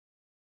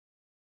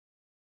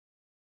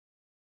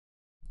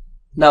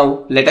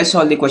Now let us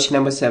solve the question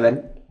number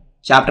 7,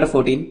 chapter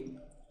 14,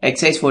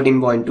 exercise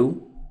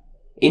 14.2.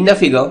 In the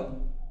figure,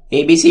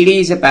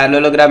 ABCD is a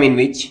parallelogram in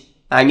which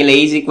angle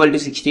A is equal to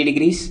 60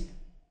 degrees.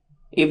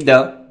 If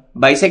the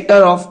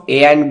bisector of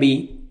A and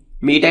B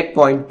meet at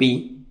point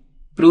P,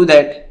 prove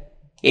that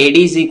AD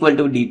is equal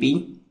to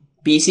DP,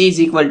 PC is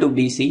equal to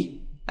BC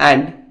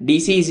and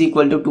DC is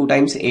equal to 2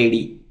 times AD.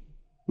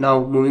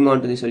 Now moving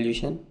on to the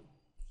solution.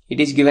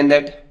 It is given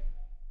that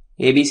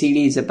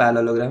ABCD is a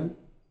parallelogram.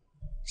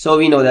 So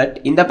we know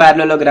that in the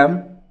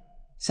parallelogram,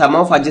 sum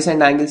of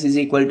adjacent angles is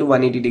equal to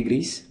 180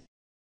 degrees.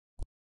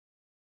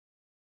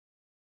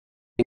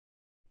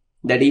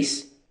 That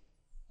is,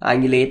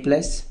 angle A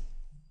plus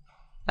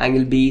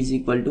angle B is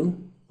equal to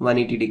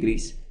 180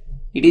 degrees.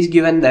 It is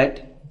given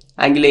that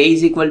angle A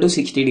is equal to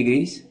 60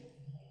 degrees.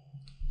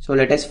 So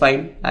let us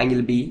find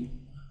angle B,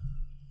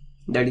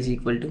 that is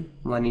equal to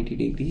 180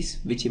 degrees,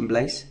 which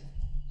implies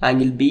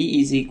angle B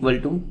is equal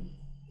to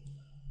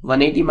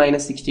 180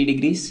 minus 60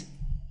 degrees,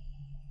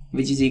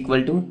 which is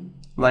equal to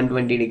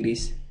 120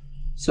 degrees.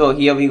 So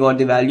here we got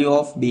the value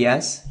of B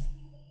as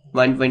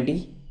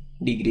 120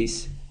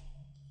 degrees.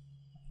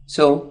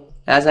 So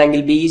as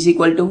angle B is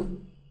equal to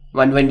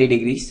 120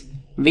 degrees,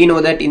 we know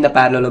that in the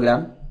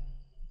parallelogram,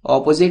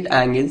 opposite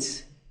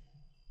angles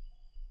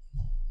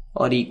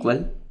are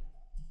equal.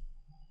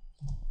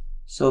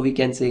 So we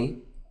can say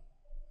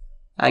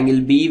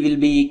angle B will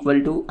be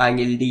equal to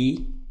angle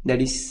D,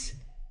 that is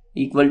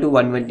equal to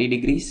 120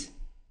 degrees,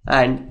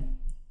 and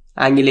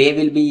angle A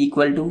will be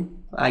equal to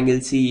angle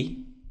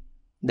C,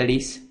 that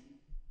is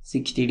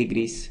 60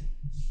 degrees.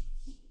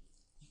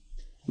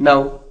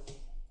 Now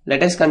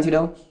let us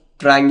consider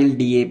triangle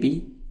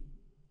DAP.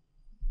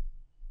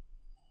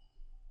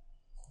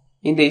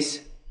 In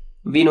this,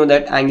 we know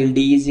that angle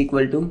D is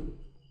equal to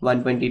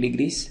 120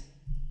 degrees,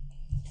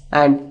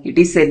 and it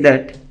is said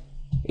that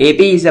AP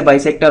is a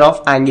bisector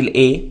of angle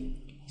A.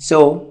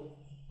 So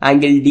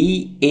angle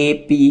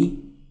DAP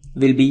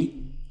will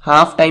be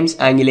half times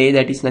angle A,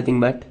 that is nothing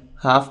but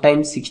half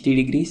times 60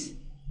 degrees,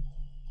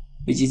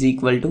 which is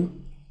equal to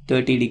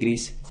 30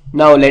 degrees.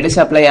 Now let us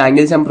apply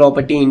angle sum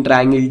property in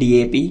triangle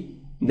DAP.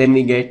 Then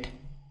we get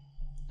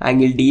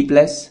angle D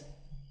plus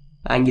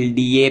angle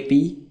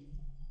DAP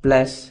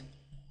plus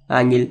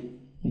angle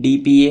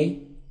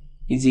DPA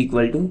is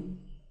equal to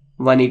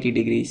 180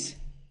 degrees,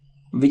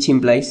 which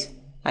implies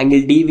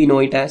angle D we know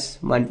it as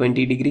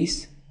 120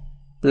 degrees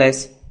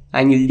plus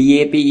angle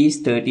DAP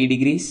is 30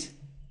 degrees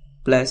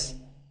plus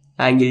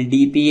angle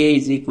DPA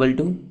is equal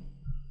to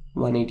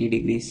 180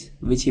 degrees,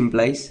 which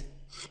implies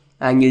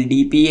angle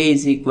DPA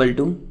is equal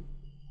to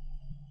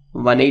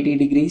 180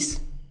 degrees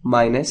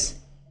minus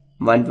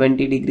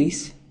 120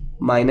 degrees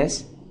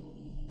minus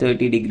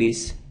 30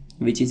 degrees,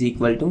 which is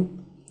equal to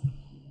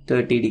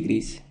 30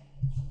 degrees.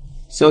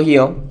 So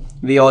here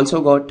we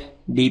also got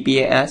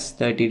DPA as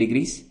 30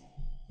 degrees.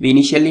 We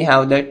initially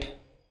have that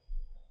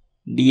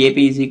DAP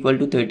is equal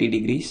to 30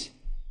 degrees.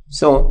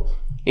 So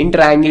in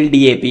triangle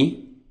DAP,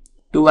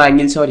 two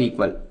angles are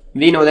equal.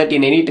 We know that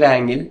in any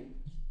triangle,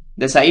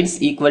 the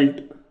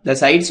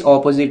sides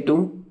opposite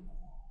to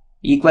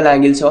equal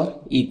angles are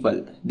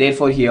equal.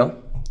 Therefore here,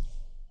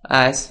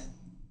 as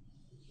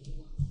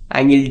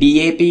angle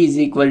DAP is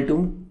equal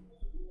to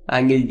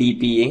angle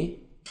DPA,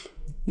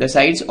 the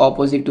sides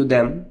opposite to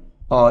them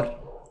are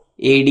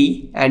AD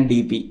and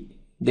DP.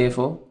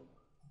 Therefore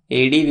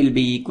AD will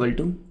be equal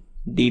to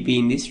DP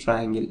in this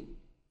triangle.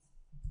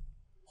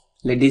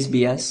 Let this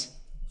be as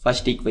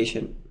first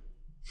equation.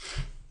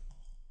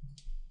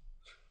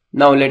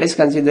 Now let us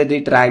consider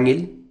the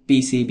triangle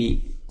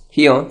PCB.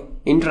 Here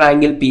in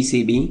triangle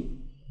PCB,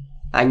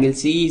 angle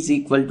C is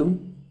equal to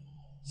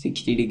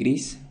 60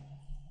 degrees.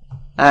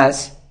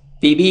 As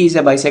PB is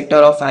a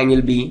bisector of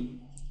angle B,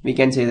 we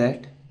can say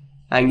that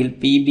angle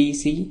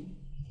PBC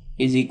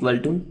is equal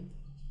to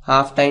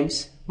half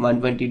times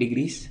 120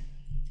 degrees,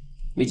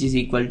 which is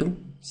equal to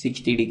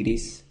 60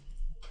 degrees.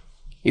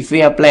 If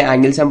we apply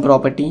angle sum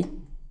property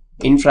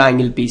in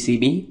triangle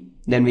PCB,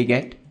 then we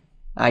get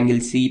angle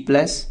C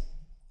plus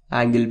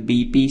angle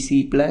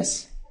BPC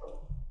plus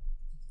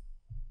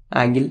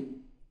angle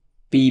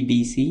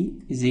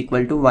PBC is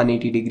equal to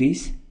 180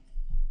 degrees,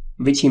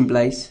 which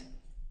implies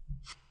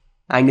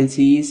angle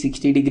C is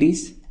 60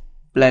 degrees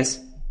plus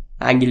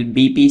angle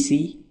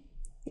BPC,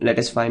 let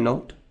us find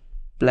out,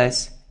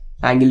 plus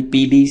angle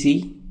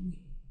PBC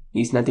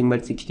is nothing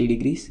but 60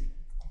 degrees,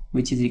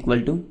 which is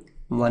equal to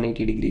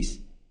 180 degrees.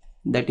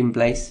 That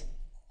implies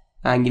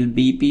angle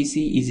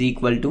BPC is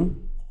equal to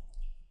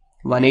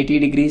 180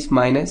 degrees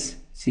minus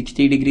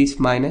 60 degrees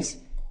minus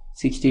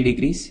 60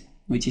 degrees,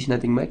 which is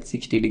nothing but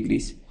 60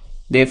 degrees.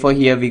 Therefore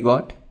here we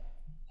got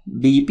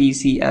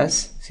BPC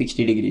as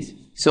 60 degrees.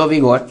 So we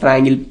got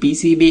triangle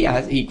PCB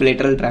as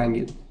equilateral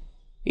triangle.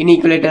 In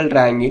equilateral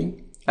triangle,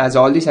 as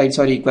all the sides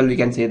are equal, we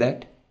can say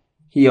that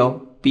here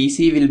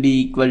PC will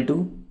be equal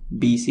to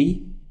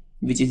BC,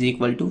 which is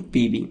equal to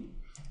PB.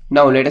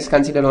 Now let us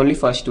consider only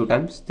first two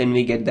terms. Then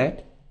we get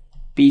that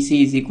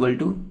PC is equal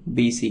to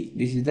BC.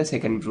 This is the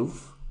second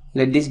proof.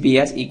 Let this be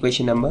as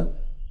equation number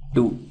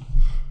 2.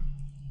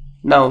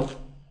 Now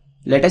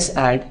let us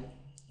add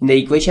in the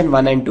equation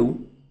 1 and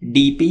 2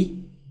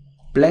 dp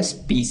plus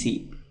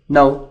pc.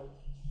 Now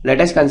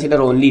let us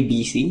consider only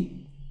dc.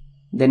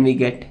 Then we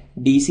get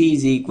dc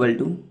is equal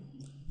to,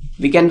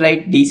 we can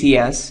write dc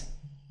as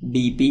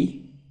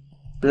dp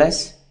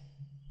plus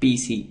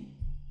pc.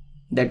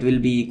 That will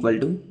be equal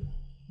to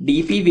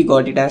dp, we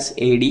got it as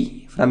ad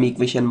from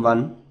equation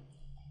 1,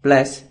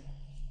 plus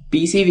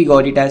pc we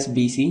got it as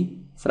bc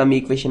from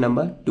equation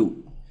number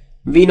 2.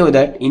 We know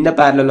that in the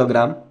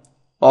parallelogram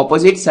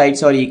opposite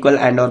sides are equal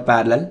and or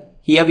parallel.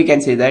 Here we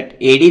can say that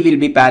AD will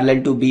be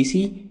parallel to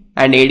BC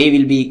and AD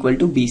will be equal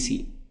to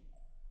BC.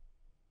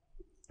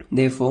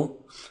 Therefore,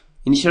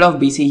 instead of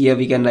BC here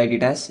we can write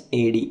it as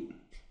AD.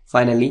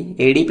 Finally,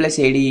 AD plus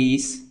AD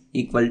is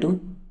equal to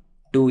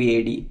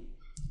 2AD.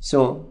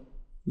 So,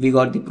 we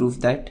got the proof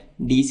that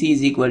DC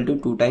is equal to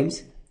 2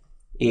 times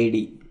AD.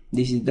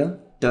 This is the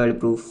third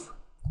proof.